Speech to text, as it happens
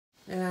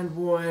And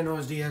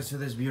buenos dias to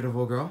this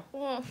beautiful girl.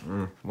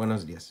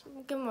 Buenos dias.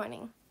 Good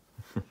morning.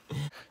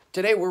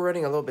 Today we're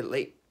running a little bit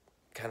late.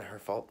 Kind of her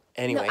fault.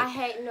 Anyway. No,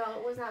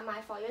 it was not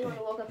my fault. You're the one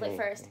who woke up late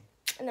first.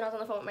 And then I was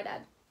on the phone with my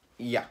dad.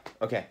 Yeah.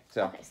 Okay.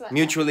 So, that's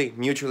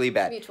mutually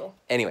bad. Mutual.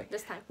 Anyway.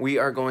 This time. We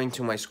are going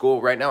to my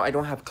school. Right now I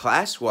don't have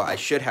class. Well, I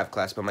should have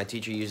class, but my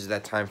teacher uses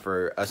that time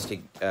for us to,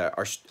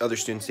 our other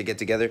students to get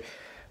together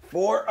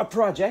for a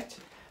project.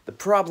 The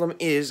problem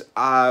is,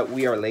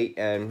 we are late,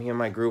 and me and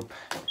my group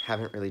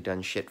haven't really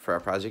done shit for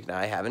our project.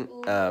 I haven't,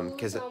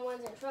 because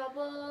someone's in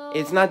trouble.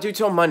 it's not due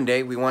till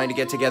Monday. We wanted to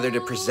get together to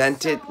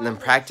present it and then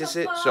practice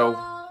it,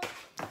 so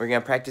we're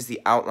gonna practice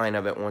the outline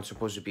of it when it's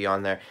supposed to be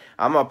on there.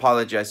 I'm gonna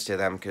apologize to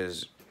them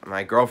because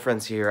my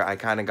girlfriend's here. I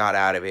kind of got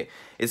out of it.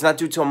 It's not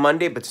due till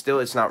Monday, but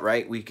still, it's not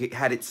right. We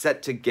had it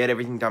set to get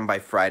everything done by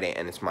Friday,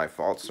 and it's my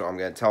fault, so I'm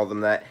gonna tell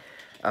them that.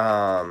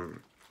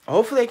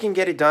 Hopefully I can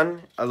get it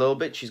done a little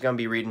bit. She's going to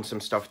be reading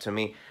some stuff to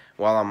me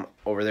while I'm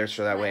over there,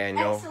 so that way I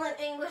know. Excellent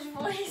English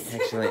voice.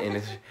 Excellent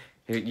English.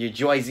 Your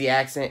Joyzy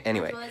accent.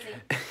 Anyway.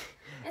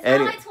 It's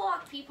how I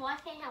talk, people. I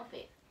can't help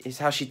it. It's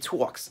how she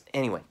talks.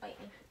 Anyway. Bite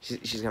me.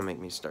 She's going to make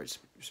me start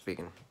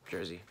speaking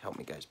Jersey. Help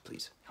me, guys.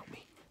 Please. Help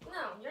me. No,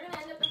 you're going to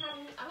end up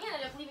I'm going to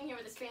end up leaving here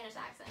with a Spanish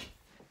accent.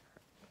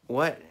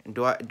 What?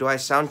 Do I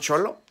sound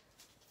cholo?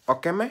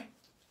 Okay, me?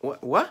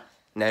 What?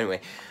 No,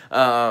 anyway.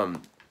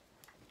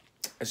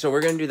 So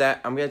we're gonna do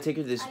that. I'm gonna take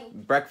her to this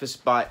breakfast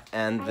spot,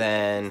 and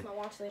then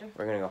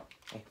we're gonna go.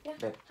 Hey, yeah.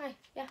 babe. Hi.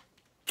 Yeah.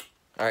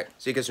 All right.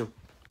 See you guys soon.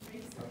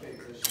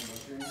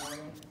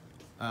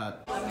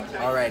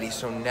 Alrighty.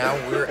 So now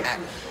we're at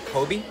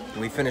Kobe.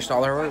 We finished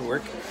all our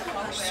work.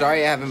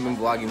 Sorry I haven't been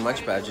vlogging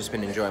much, but I've just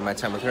been enjoying my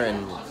time with her,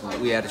 and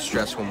we had a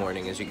stressful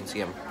morning. As you can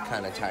see, I'm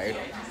kind of tired,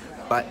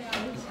 but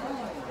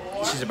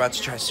she's about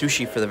to try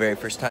sushi for the very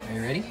first time. Are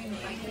you ready?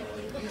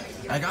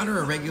 I got her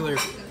a regular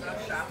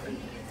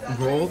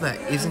roll that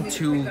isn't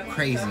too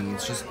crazy.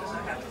 It's just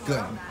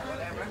good.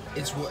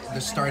 It's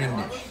the starting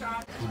dish.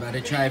 You about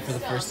to try it for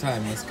the first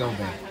time. Let's go,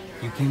 babe.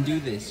 You can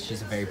do this.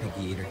 She's a very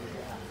picky eater.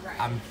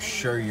 I'm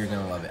sure you're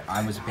gonna love it.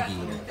 I was a picky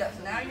eater.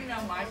 Now you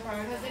know my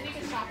price.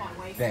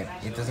 Babe,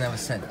 it doesn't have a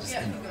scent. Just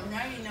Yeah,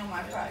 now you know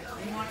my price.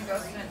 You want to go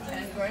spend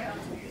 10 grand?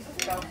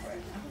 Go for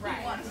it. Right.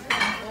 You want to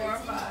spend 4 or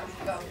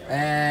 5? Go for it.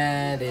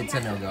 And it's a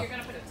no-go.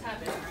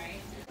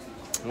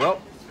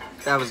 Well,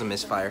 that was a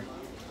misfire.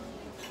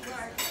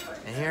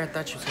 And here I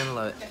thought she was gonna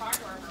love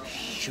it.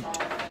 Shoot.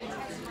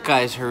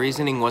 Guys, her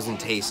reasoning wasn't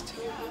taste.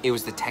 It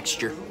was the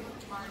texture.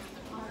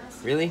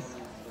 Really?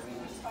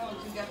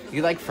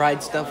 You like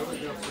fried stuff?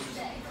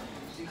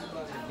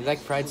 You like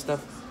fried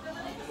stuff?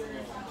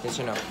 Yes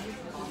or no?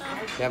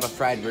 We have a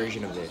fried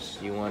version of this.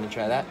 You want to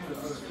try that?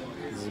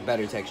 This is a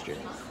better texture.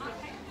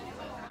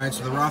 Alright,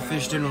 so the raw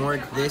fish didn't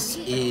work. This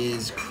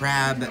is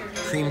crab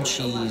cream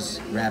cheese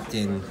wrapped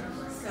in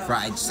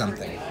fried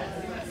something.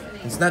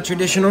 It's not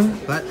traditional,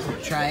 but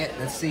try it.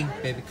 Let's see.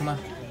 Baby, come on.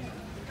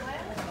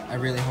 I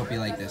really hope you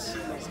like this.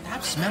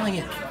 Stop smelling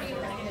it.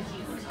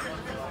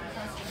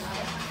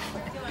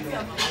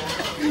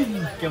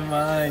 Come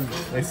on.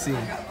 Let's see.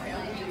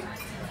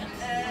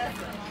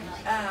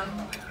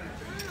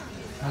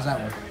 How's that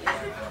one?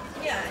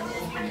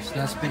 She's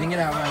not spitting it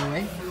out right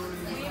away.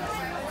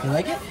 You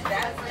like it?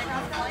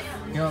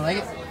 You don't like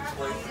it?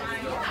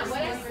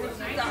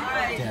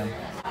 Damn.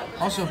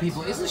 Also,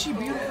 people, isn't she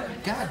beautiful?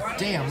 God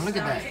damn, look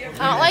at that.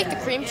 I don't like the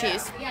cream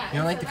cheese. You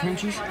don't like the cream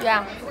cheese?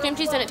 Yeah. Cream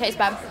cheese didn't taste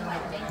bad.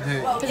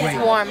 Because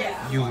it's warm.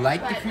 You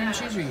like the cream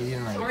cheese or you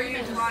didn't like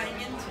it?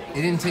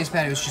 It didn't taste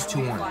bad, it was just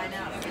too warm.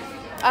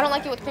 I don't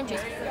like it with cream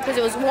cheese because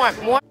it was warm.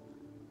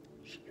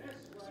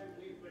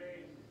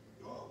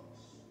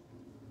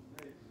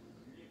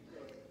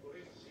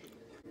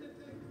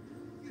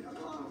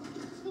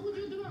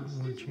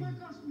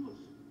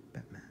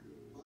 Batman.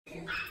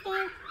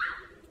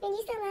 And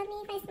you still love me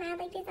if I smile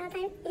like this all the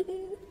time?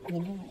 You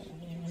know,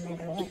 oh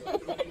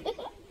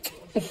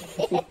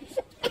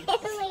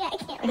my god, I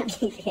can't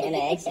wait. And I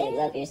actually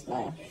love your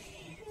smile.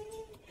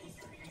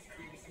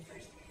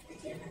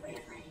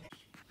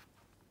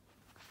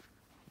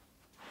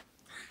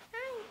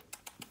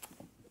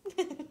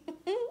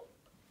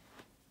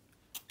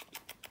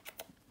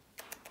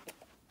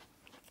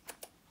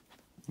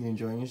 You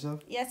enjoying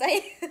yourself? Yes, I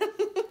am.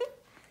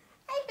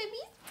 Hi,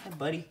 baby. Hi,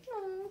 buddy.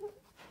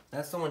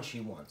 That's the one she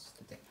wants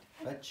to take.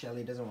 But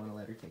Shelly doesn't want to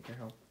let her take her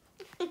home.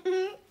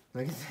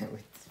 Look at that.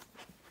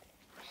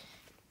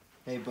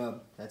 Hey,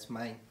 bub, that's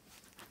mine.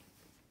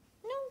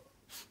 No.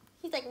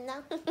 He's like,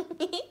 no. That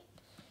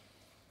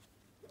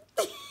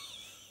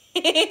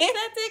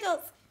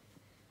tickles.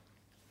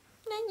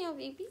 No,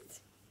 babies.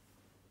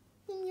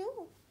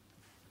 No.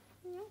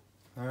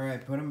 All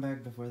right, put them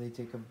back before they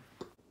take them.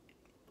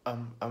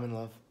 I'm in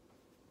love.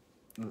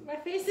 My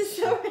face is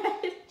so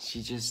red.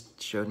 She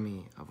just showed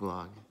me a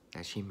vlog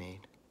that she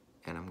made,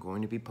 and I'm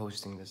going to be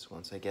posting this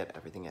once I get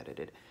everything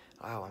edited.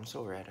 Wow, I'm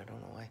so red. I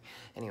don't know why.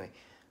 Anyway,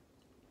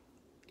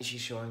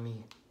 she's showing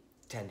me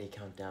 10-day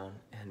countdown,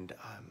 and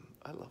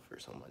I love her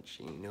so much.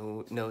 She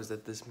knows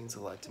that this means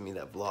a lot to me,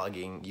 that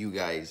vlogging, you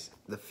guys,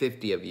 the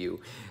 50 of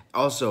you.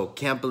 Also,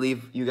 can't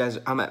believe you guys,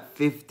 I'm at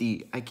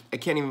 50. I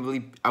can't even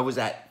believe I was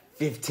at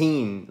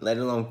 15, let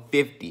alone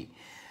 50.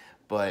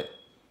 But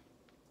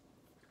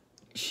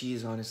she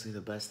is honestly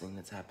the best thing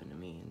that's happened to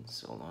me in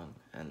so long,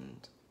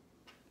 and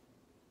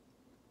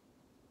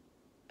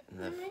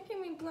You're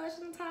making me blush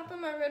on top of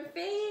my red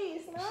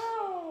face.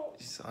 No.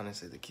 she's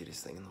honestly the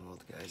cutest thing in the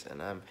world, guys,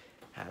 and I'm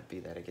happy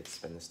that I get to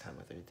spend this time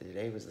with her.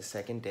 Today was the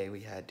second day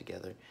we had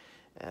together,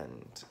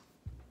 and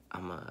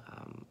I'm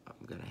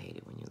gonna hate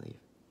it when you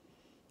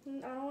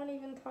leave. I don't want to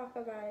even talk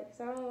about it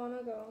because I don't want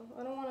to go.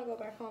 I don't want to go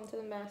back home to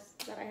the mess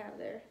that I have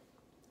there.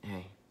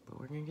 Hey, but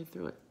we're gonna get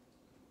through it.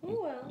 We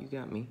will. You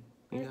got me.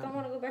 I just don't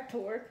want to go back to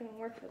work and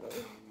work for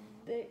those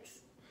dicks.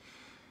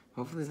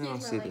 Hopefully they don't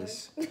Excuse my see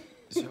this.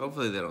 So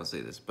hopefully they don't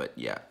see this. But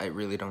yeah, I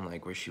really don't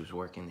like where she was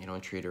working. They don't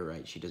treat her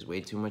right. She does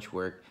way too much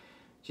work.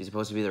 She's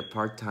supposed to be there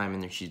part-time,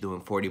 and then she's doing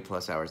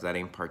 40+ hours. That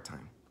ain't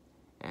part-time.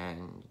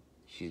 And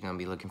she's gonna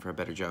be looking for a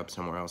better job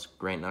somewhere else.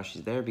 Right now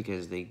she's there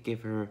because they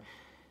give her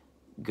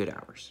good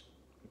hours.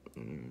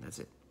 And that's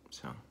it.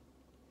 So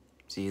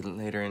see you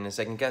later in a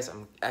second, guys.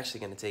 I'm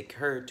actually gonna take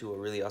her to a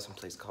really awesome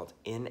place called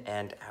In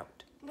and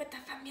Out. With the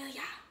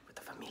familia. With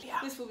the familia.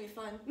 This will be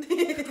fun.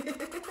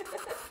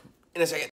 In a second.